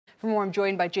For more, I'm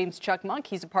joined by James Cakmak.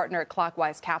 He's a partner at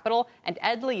Clockwise Capital, and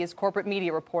Ed Lee is corporate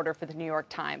media reporter for the New York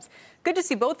Times. Good to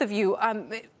see both of you.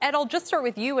 Ed, I'll just start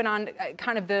with you and on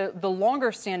kind of the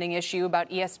longer-standing issue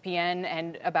about ESPN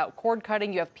and about cord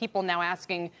cutting. You have people now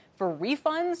asking for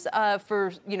refunds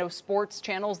for, sports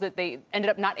channels that they ended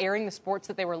up not airing the sports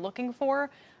that they were looking for.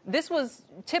 This was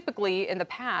typically, in the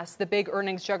past, the big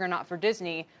earnings juggernaut for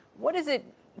Disney. What is it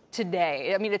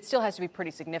today? I mean, it still has to be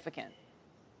pretty significant.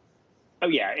 Oh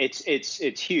yeah, it's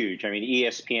huge. I mean,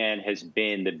 ESPN has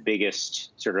been the biggest,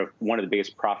 one of the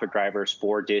biggest profit drivers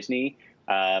for Disney,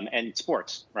 and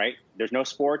sports, right? There's no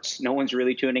sports, no one's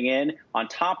really tuning in. On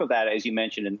top of that, as you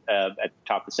mentioned at the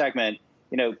top of the segment,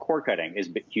 cord cutting is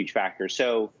a huge factor.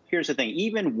 So here's the thing: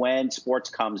 even when sports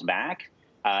comes back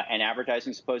and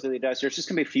advertising supposedly does, there's just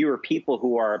going to be fewer people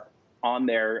who are on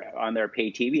their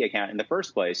pay TV account in the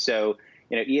first place. So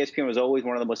ESPN was always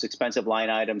one of the most expensive line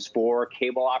items for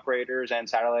cable operators and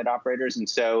satellite operators. And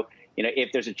so,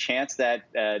 if there's a chance that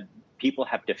people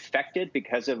have defected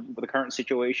because of the current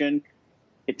situation,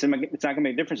 it's not going to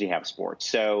make a difference if you have sports.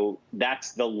 So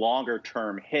that's the longer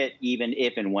term hit, even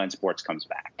if and when sports comes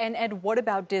back. And Ed, what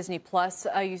about Disney Plus?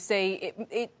 You say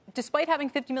despite having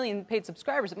 50 million paid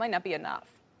subscribers, it might not be enough.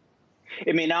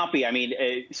 It may not be. I mean,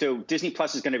 so Disney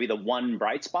Plus is going to be the one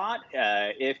bright spot.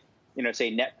 If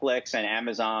say Netflix and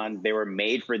Amazon, they were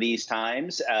made for these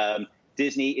times.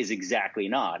 Disney is exactly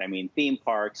not. I mean, theme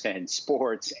parks and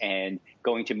sports and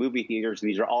going to movie theaters,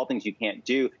 these are all things you can't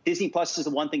do. Disney Plus is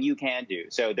the one thing you can do.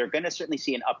 So they're going to certainly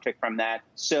see an uptick from that.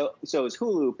 So is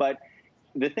Hulu. But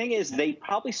the thing is, they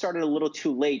probably started a little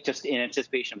too late just in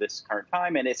anticipation of this current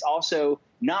time. And it's also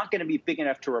not going to be big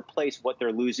enough to replace what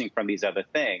they're losing from these other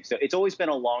things. So it's always been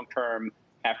a long-term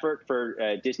effort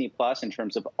for Disney Plus in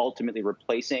terms of ultimately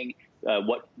replacing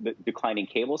what the declining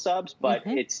cable subs, but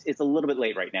it's a little bit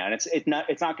late right now, and it's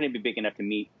not going to be big enough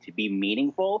to be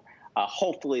meaningful.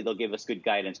 Hopefully, they'll give us good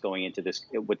guidance going into this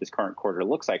what this current quarter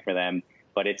looks like for them,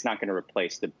 but it's not going to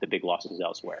replace the big losses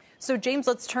elsewhere. So, James,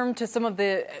 let's turn to some of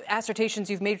the assertions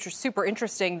you've made, which are super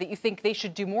interesting, that you think they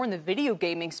should do more in the video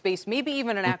gaming space, maybe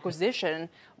even an acquisition.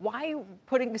 Why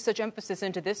putting such emphasis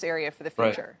into this area for the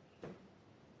future? Right.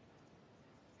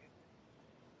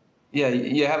 Yeah,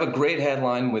 you have a great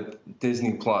headline with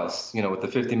Disney Plus, with the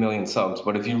 50 million subs.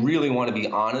 But if you really want to be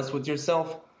honest with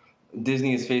yourself,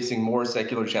 Disney is facing more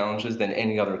secular challenges than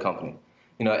any other company.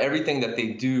 Everything that they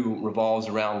do revolves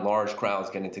around large crowds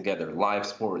getting together, live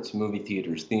sports, movie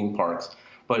theaters, theme parks.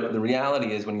 But the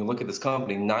reality is, when you look at this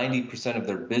company, 90% of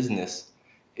their business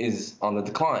is on the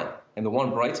decline. And the one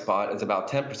bright spot is about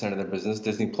 10% of their business,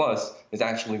 Disney Plus, is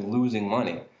actually losing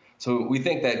money. So we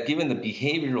think that given the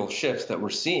behavioral shifts that we're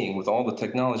seeing with all the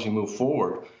technology move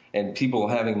forward and people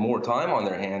having more time on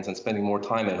their hands and spending more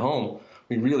time at home,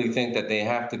 we really think that they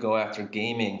have to go after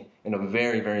gaming in a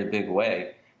very, very big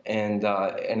way. And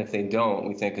if they don't,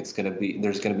 we think there's going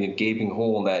to be a gaping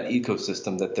hole in that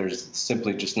ecosystem that there's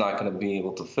simply just not going to be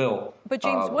able to fill. But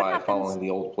James, what by happens following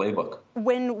the old playbook?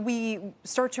 When we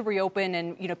start to reopen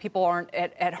and people aren't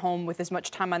at home with as much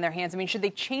time on their hands? I mean, should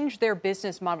they change their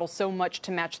business model so much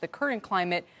to match the current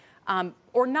climate,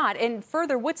 or not? And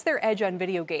further, what's their edge on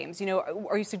video games?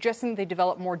 Are you suggesting they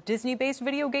develop more Disney-based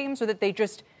video games, or that they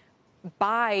just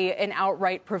buy an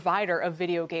outright provider of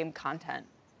video game content?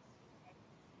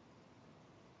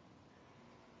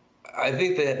 I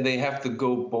think that they have to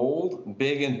go bold,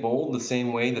 big and bold, the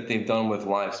same way that they've done with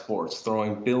live sports,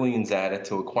 throwing billions at it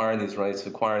to acquire these rights, to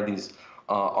acquire these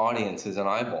audiences and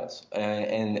eyeballs.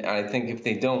 And I think if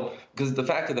they don't, because the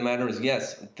fact of the matter is,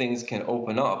 yes, things can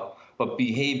open up, but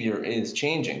behavior is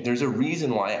changing. There's a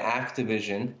reason why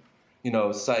Activision,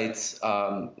 cites,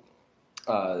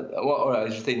 or I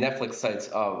should say Netflix cites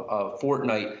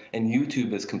Fortnite and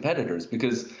YouTube as competitors,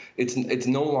 because it's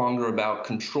no longer about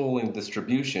controlling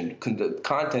distribution.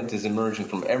 Content is emerging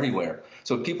from everywhere.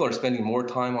 So if people are spending more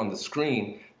time on the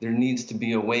screen, there needs to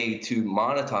be a way to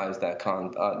monetize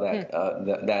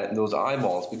those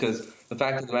eyeballs, because the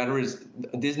fact of the matter is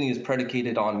Disney is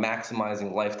predicated on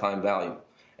maximizing lifetime value.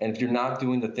 And if you're not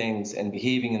doing the things and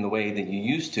behaving in the way that you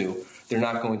used to, they're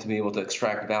not going to be able to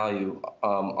extract value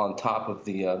on top of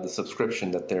the subscription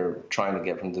that they're trying to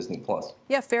get from Disney Plus.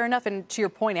 Yeah, fair enough. And to your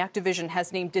point, Activision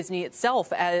has named Disney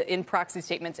itself in proxy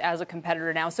statements as a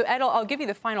competitor now. So, Ed, I'll give you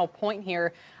the final point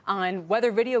here on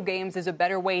whether video games is a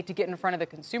better way to get in front of the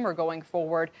consumer going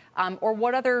forward, or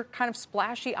what other kind of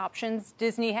splashy options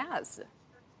Disney has.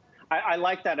 I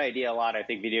like that idea a lot. I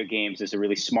think video games is a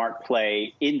really smart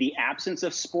play in the absence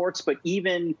of sports, but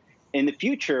even in the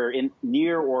future, in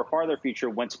near or farther future,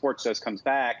 when sports comes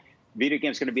back, video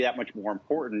games going to be that much more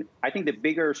important. I think the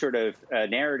bigger sort of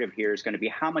narrative here is going to be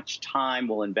how much time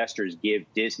will investors give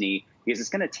Disney, because it's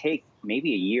going to take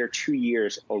maybe a year, 2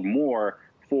 years or more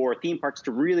for theme parks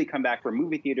to really come back, for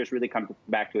movie theaters really come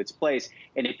back to its place.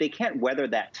 And if they can't weather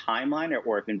that timeline,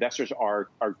 or if investors are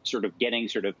sort of getting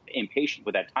sort of impatient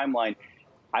with that timeline,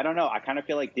 I don't know. I kind of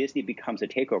feel like Disney becomes a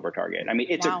takeover target. I mean,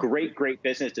 it's a great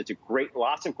business. It's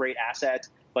lots of great assets.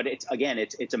 But it's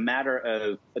a matter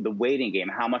of the waiting game.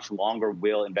 How much longer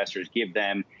will investors give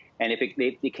them? And if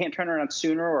they can't turn around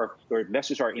sooner, or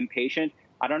investors are impatient,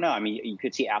 I don't know. I mean, you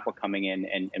could see Apple coming in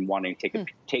and wanting to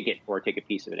take a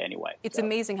piece of it anyway. It's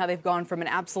amazing how they've gone from an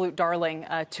absolute darling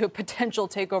to a potential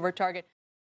takeover target.